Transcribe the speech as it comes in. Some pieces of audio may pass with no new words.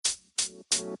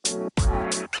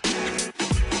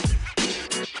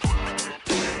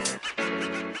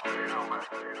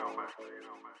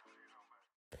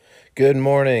Good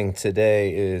morning.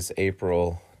 Today is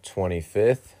April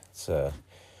 25th. It's a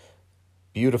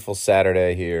beautiful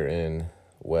Saturday here in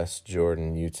West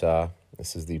Jordan, Utah.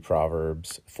 This is the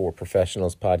Proverbs for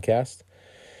Professionals podcast.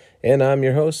 And I'm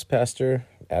your host, Pastor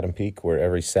Adam Peak, where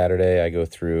every Saturday I go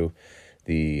through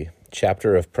the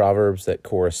chapter of Proverbs that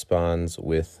corresponds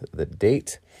with the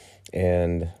date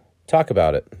and talk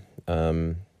about it.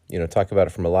 Talk about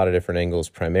it from a lot of different angles,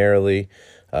 primarily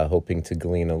hoping to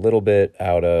glean a little bit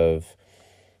out of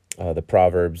the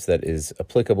Proverbs that is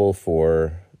applicable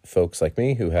for folks like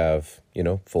me who have,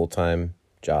 full-time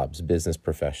jobs, business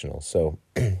professionals. So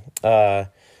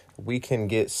we can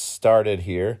get started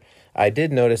here. I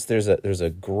did notice there's a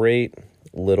great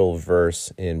little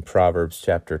verse in Proverbs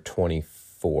chapter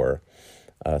 24.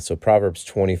 So Proverbs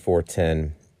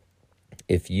 24:10,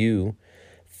 if you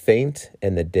faint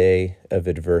in the day of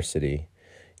adversity,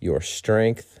 your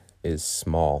strength is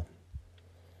small.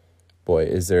 Boy,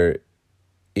 is there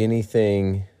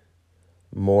anything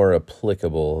more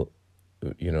applicable,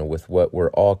 with what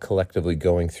we're all collectively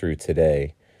going through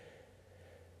today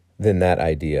than that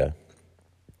idea?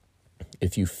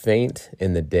 If you faint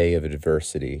in the day of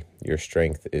adversity, your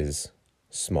strength is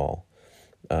small,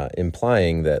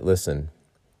 implying that, listen,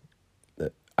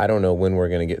 I don't know when we're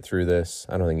going to get through this.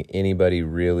 I don't think anybody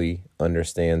really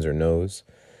understands or knows.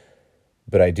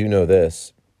 But I do know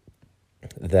this,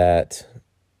 that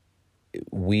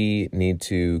we need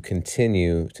to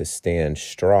continue to stand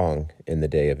strong in the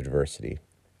day of adversity.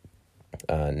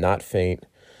 Not faint,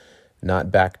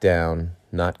 not back down,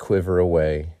 not quiver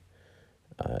away.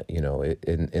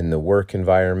 In the work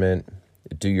environment,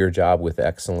 do your job with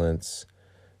excellence,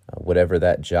 whatever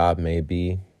that job may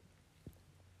be.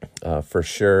 For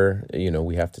sure,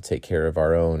 we have to take care of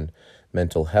our own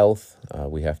mental health.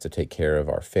 We have to take care of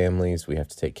our families. We have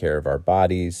to take care of our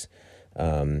bodies.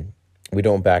 We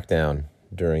don't back down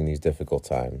during these difficult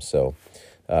times. So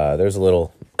there's a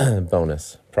little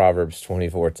bonus, Proverbs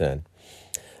 24:10.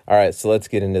 All right, so let's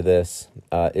get into this.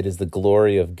 It is the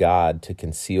glory of God to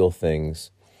conceal things,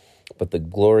 but the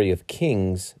glory of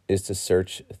kings is to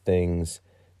search things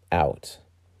out.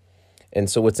 And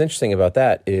so what's interesting about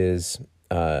that is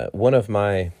one of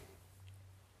my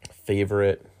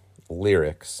favorite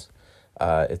lyrics,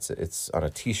 it's on a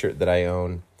t-shirt that I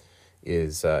own,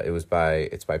 it's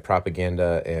by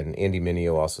Propaganda, and Andy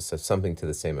Mineo also says something to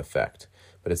the same effect.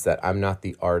 But it's that I'm not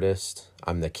the artist,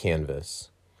 I'm the canvas.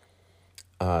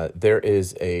 There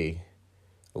is a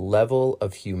level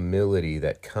of humility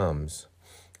that comes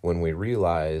when we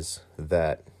realize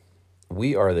that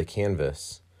we are the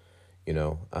canvas,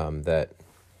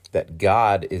 that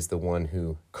God is the one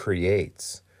who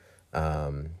creates.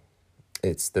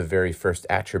 It's the very first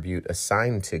attribute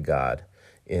assigned to God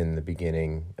in the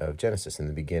beginning of Genesis. In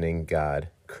the beginning, God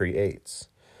creates.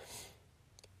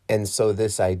 And so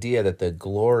this idea that the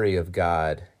glory of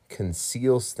God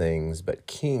conceals things, but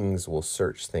kings will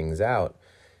search things out,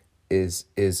 is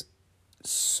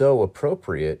so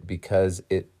appropriate because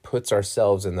it puts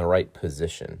ourselves in the right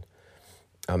position.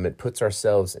 It puts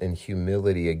ourselves in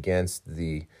humility against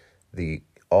the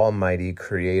almighty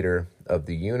creator of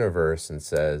the universe and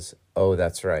says, oh,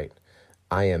 that's right,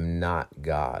 I am not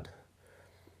God.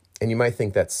 And you might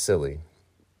think that's silly,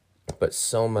 but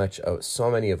so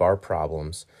many of our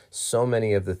problems, so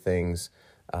many of the things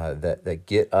that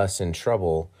get us in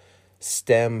trouble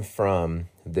stem from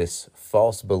this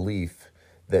false belief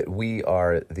that we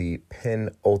are the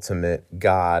penultimate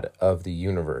God of the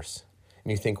universe. And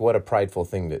you think, what a prideful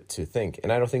thing to think.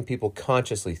 And I don't think people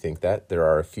consciously think that. There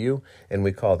are a few, and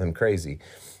we call them crazy.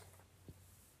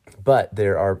 But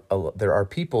there are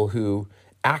people who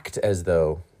act as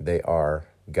though they are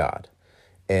God.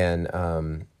 And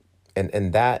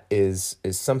that is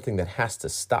something that has to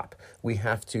stop. We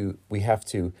have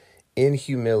to, in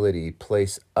humility,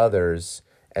 place others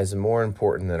as more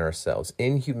important than ourselves.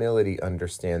 In humility,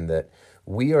 understand that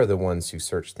we are the ones who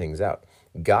search things out.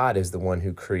 God is the one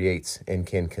who creates and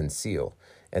can conceal.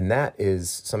 And that is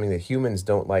something that humans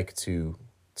don't like to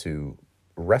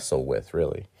wrestle with,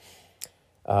 really.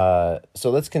 So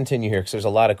let's continue here, because there's a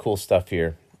lot of cool stuff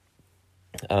here.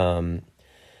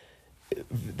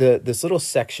 This little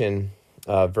section,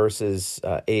 verses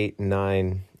 8,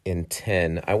 9, and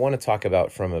 10, I want to talk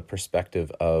about from a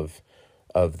perspective of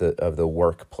the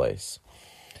workplace.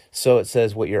 So it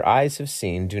says, what your eyes have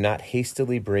seen, do not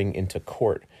hastily bring into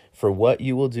court, for what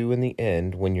you will do in the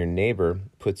end when your neighbor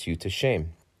puts you to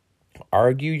shame.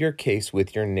 Argue your case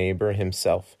with your neighbor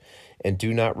himself, and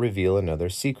do not reveal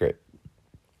another's secret,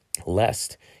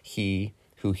 lest he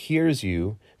who hears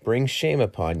you bring shame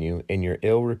upon you, and your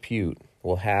ill repute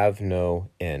will have no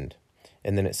end.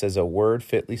 And then it says, a word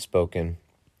fitly spoken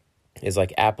is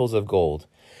like apples of gold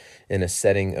in a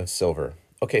setting of silver.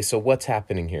 Okay, so what's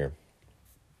happening here?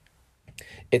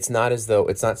 It's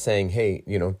not saying, hey,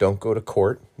 don't go to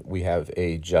court. We have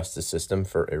a justice system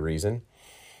for a reason.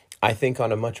 I think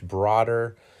on a much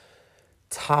broader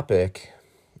topic,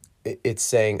 it's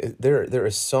saying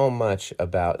there's so much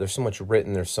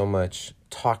written, there's so much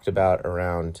talked about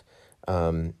around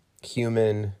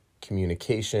human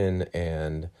communication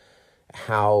and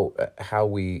how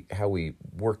we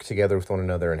work together with one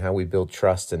another and how we build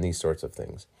trust and these sorts of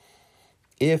things.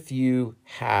 If you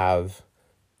have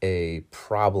a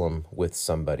problem with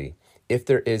somebody, if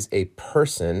there is a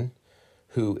person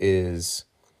who is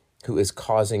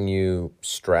causing you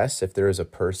stress, if there is a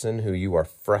person who you are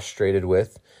frustrated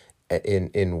with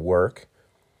in work,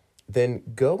 then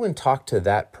go and talk to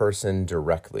that person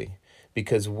directly.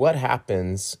 Because what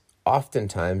happens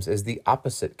oftentimes is the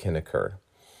opposite can occur.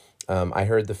 I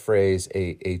heard the phrase,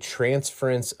 a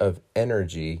transference of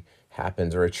energy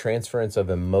happens, or a transference of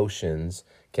emotions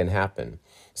can happen.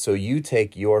 So you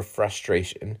take your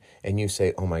frustration and you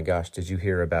say, oh my gosh, did you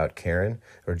hear about Karen?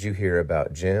 Or did you hear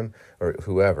about Jim? Or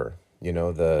whoever,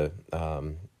 it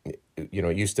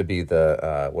used to be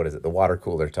the water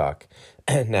cooler talk.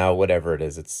 Now, whatever it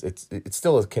is, it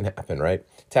still can happen, right?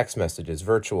 Text messages,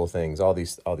 virtual things, all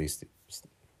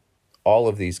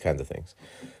of these kinds of things.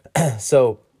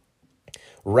 So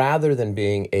rather than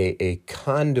being a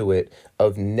conduit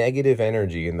of negative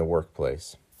energy in the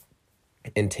workplace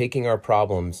and taking our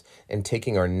problems and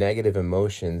taking our negative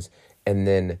emotions and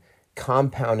then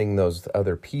compounding those with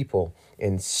other people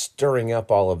and stirring up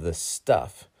all of this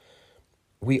stuff,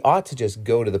 we ought to just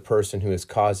go to the person who is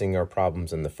causing our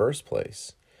problems in the first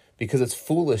place, because it's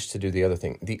foolish to do the other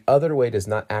thing. The other way does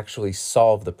not actually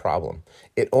solve the problem.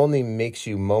 It only makes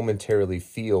you momentarily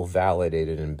feel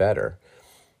validated and better.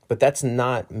 But that's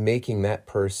not making that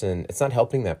person, it's not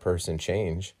helping that person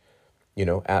change,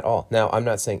 at all. Now, I'm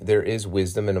not saying there is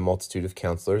wisdom in a multitude of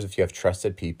counselors. If you have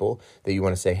trusted people that you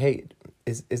want to say, hey,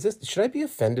 is this, should I be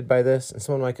offended by this? And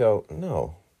someone might go,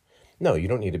 no, you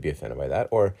don't need to be offended by that.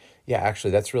 Or, yeah, actually,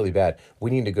 that's really bad.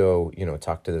 We need to go,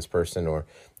 talk to this person, or,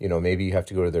 maybe you have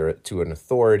to go to an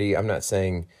authority. I'm not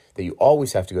saying that you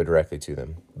always have to go directly to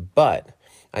them, but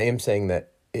I am saying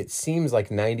that it seems like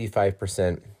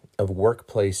 95% of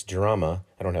workplace drama,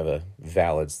 I don't have a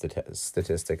valid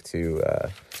statistic to,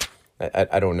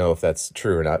 I don't know if that's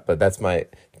true or not, but that's my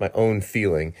own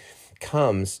feeling,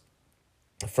 comes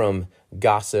from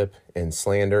gossip and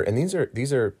slander. And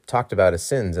these are talked about as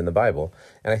sins in the Bible.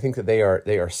 And I think that they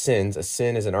are sins. A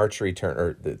sin is an archery term,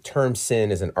 or the term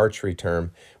sin is an archery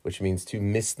term, which means to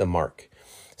miss the mark.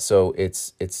 So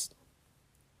it's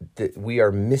that we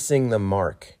are missing the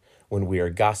mark when we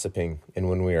are gossiping and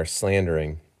when we are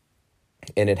slandering.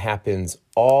 And it happens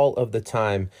all of the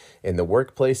time in the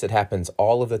workplace. It happens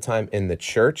all of the time in the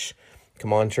church.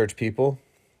 Come on, church people.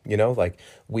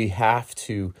 We have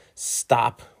to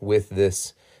stop with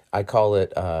this. I call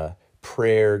it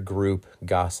prayer group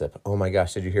gossip. Oh my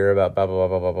gosh, did you hear about blah, blah,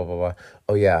 blah, blah, blah, blah, blah?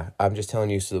 Oh yeah, I'm just telling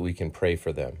you so that we can pray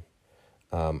for them.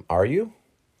 Are you?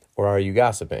 Or are you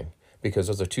gossiping? Because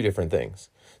those are two different things.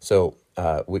 So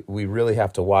we really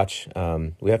have to watch.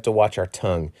 We have to watch our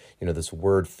tongue. This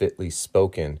word fitly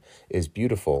spoken is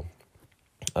beautiful.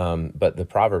 But the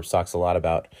Proverbs talks a lot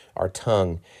about our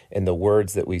tongue and the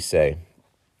words that we say.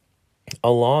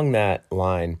 Along that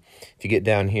line, if you get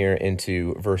down here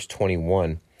into verse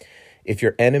 21, if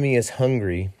your enemy is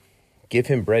hungry, give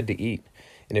him bread to eat.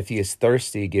 And if he is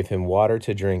thirsty, give him water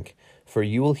to drink. For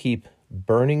you will heap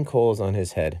burning coals on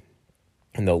his head,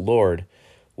 and the Lord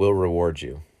will reward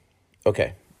you.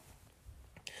 Okay,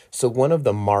 so one of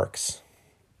the marks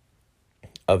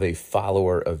of a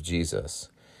follower of Jesus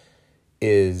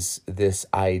is this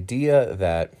idea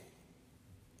that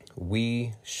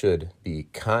we should be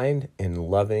kind and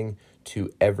loving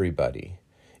to everybody,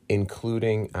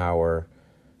 including our,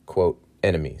 quote,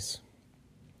 enemies.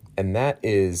 And that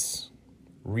is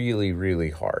really,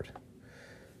 really hard.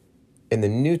 In the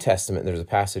New Testament, there's a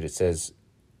passage that says,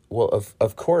 well,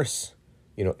 of course,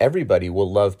 everybody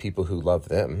will love people who love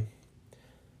them.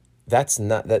 There's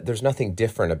nothing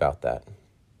different about that.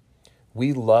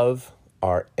 We love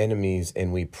our enemies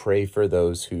and we pray for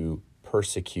those who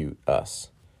persecute us.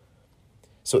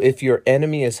 So if your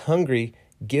enemy is hungry,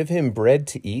 give him bread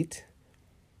to eat.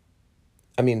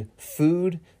 I mean,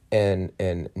 food and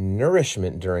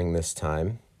nourishment during this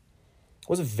time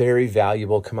was a very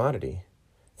valuable commodity.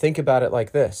 Think about it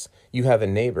like this. You have a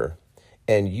neighbor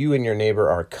and you and your neighbor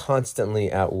are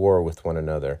constantly at war with one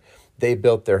another. They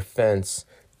built their fence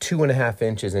 2.5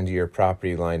 inches into your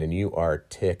property line, and you are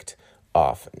ticked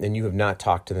off, and you have not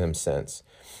talked to them since.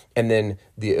 And then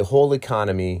the whole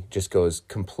economy just goes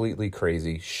completely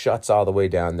crazy, shuts all the way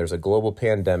down. There's a global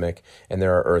pandemic and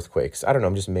there are earthquakes. I don't know,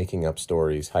 I'm just making up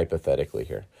stories hypothetically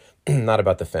here. Not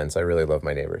about the fence. I really love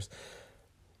my neighbors.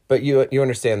 But you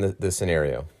understand the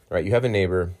scenario, right? You have a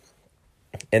neighbor,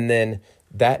 and then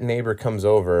that neighbor comes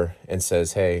over and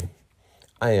says, "Hey,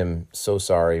 I am so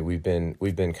sorry. We've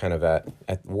been kind of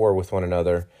at war with one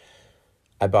another.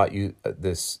 I bought you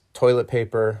this toilet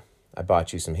paper. I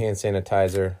bought you some hand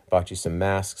sanitizer, bought you some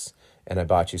masks, and I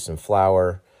bought you some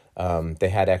flour. They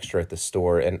had extra at the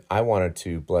store, and I wanted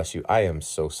to bless you. I am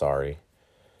so sorry."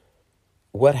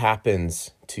 What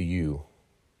happens to you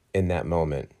in that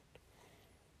moment?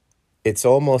 It's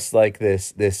almost like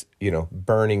this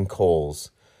burning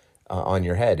coals on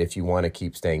your head if you want to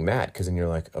keep staying mad, because then you're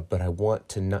like, but I want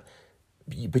to not,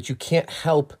 but you can't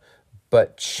help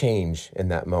but change in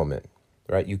that moment,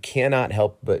 right? You cannot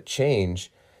help but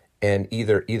change and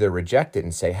either reject it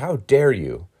and say, "How dare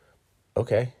you?"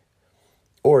 Okay.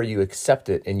 Or you accept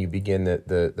it and you begin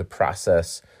the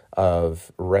process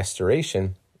of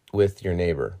restoration with your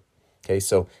neighbor. Okay,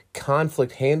 so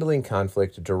handling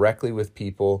conflict directly with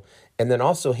people, and then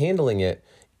also handling it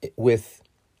with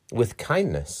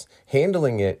kindness,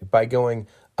 handling it by going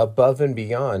above and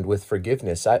beyond with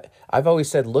forgiveness. I've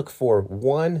always said, look for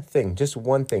one thing, just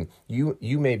one thing. You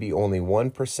may be only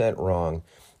 1% wrong,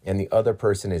 and the other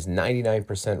person is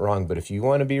 99% wrong. But if you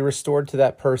want to be restored to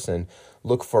that person,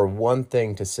 look for one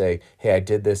thing to say, "Hey, I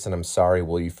did this and I'm sorry.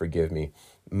 Will you forgive me?"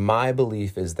 My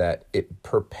belief is that it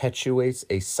perpetuates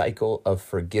a cycle of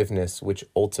forgiveness, which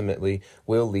ultimately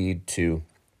will lead to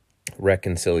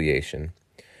reconciliation.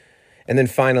 And then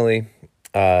finally,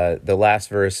 the last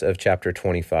verse of chapter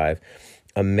 25,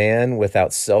 "A man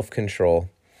without self-control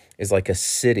is like a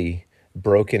city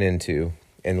broken into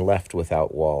and left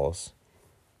without walls."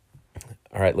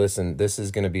 All right, listen, this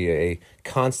is going to be a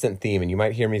constant theme, and you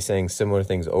might hear me saying similar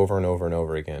things over and over and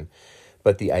over again.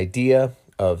 But the idea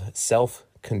of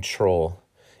self-control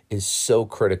is so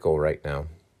critical right now.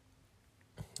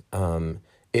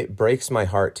 It breaks my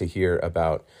heart to hear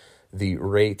about the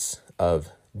rates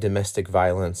of domestic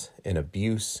violence and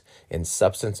abuse and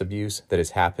substance abuse that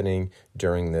is happening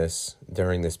during this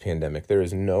pandemic. There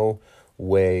is no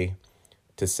way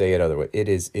to say it other way. It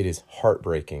is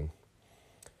heartbreaking.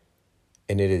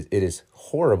 And it is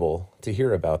horrible to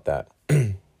hear about that.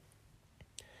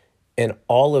 And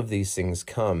all of these things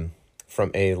come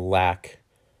from a lack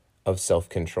of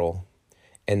self-control.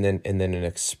 And then an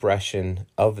expression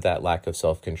of that lack of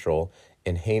self-control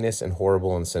in heinous and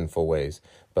horrible and sinful ways.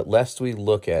 But lest we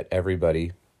look at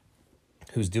everybody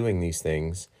who's doing these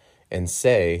things and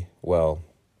say, well,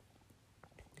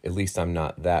 at least I'm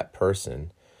not that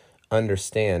person,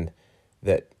 understand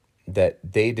that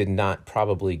they did not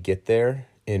probably get there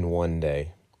in one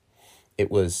day. It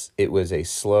was a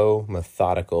slow,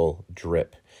 methodical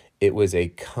drip. It was a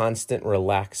constant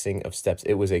relaxing of steps.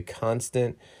 It was a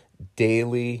constant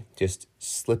daily just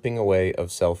slipping away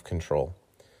of self-control.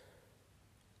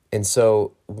 And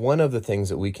so one of the things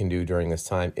that we can do during this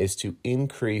time is to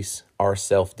increase our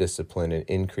self-discipline and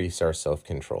increase our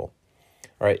self-control.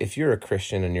 All right, if you're a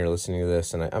Christian and you're listening to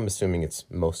this, and I'm assuming it's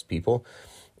most people,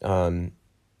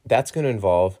 that's going to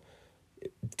involve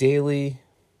daily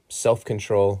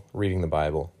self-control, reading the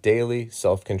Bible, daily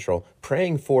self-control,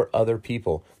 praying for other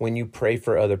people. When you pray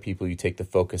for other people, you take the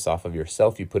focus off of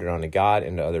yourself, you put it onto God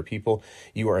and to other people.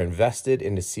 You are invested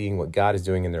into seeing what God is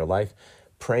doing in their life.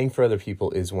 Praying for other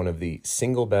people is one of the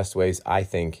single best ways, I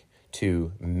think,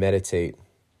 to meditate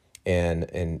and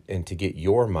to get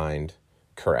your mind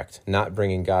correct. Not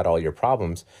bringing God all your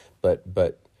problems,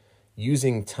 but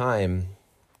using time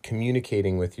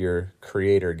communicating with your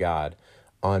Creator God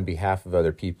on behalf of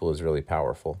other people is really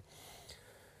powerful.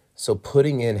 So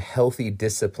putting in healthy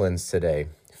disciplines today,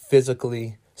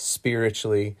 physically,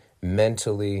 spiritually,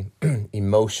 mentally,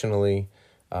 emotionally,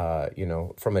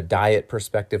 from a diet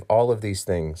perspective, all of these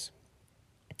things.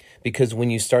 Because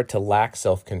when you start to lack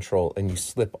self-control and you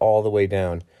slip all the way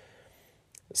down,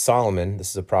 Solomon, this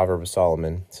is a proverb of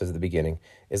Solomon, says at the beginning,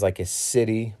 is like a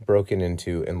city broken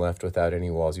into and left without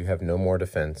any walls. You have no more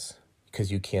defense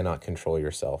because you cannot control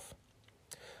yourself.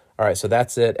 All right, so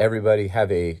that's it. Everybody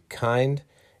have a kind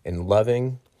and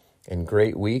loving and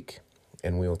great week,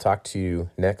 and we will talk to you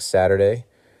next Saturday.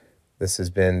 This has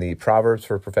been the Proverbs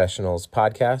for Professionals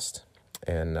podcast,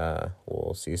 and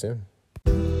we'll see you soon.